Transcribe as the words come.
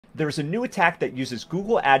There is a new attack that uses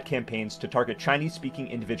Google ad campaigns to target Chinese-speaking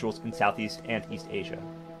individuals in Southeast and East Asia.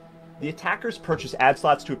 The attackers purchase ad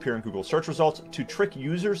slots to appear in Google search results to trick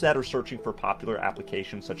users that are searching for popular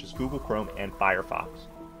applications such as Google Chrome and Firefox.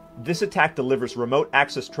 This attack delivers remote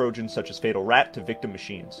access Trojans such as Fatal Rat to victim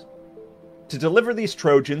machines. To deliver these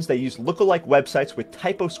Trojans, they use lookalike websites with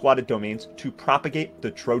typo-squatted domains to propagate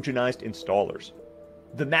the Trojanized installers.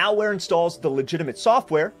 The malware installs the legitimate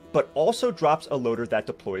software, but also drops a loader that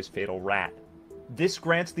deploys Fatal Rat. This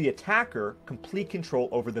grants the attacker complete control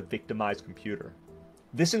over the victimized computer.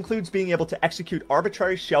 This includes being able to execute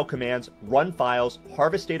arbitrary shell commands, run files,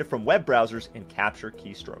 harvest data from web browsers, and capture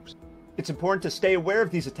keystrokes. It's important to stay aware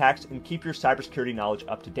of these attacks and keep your cybersecurity knowledge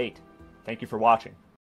up to date. Thank you for watching.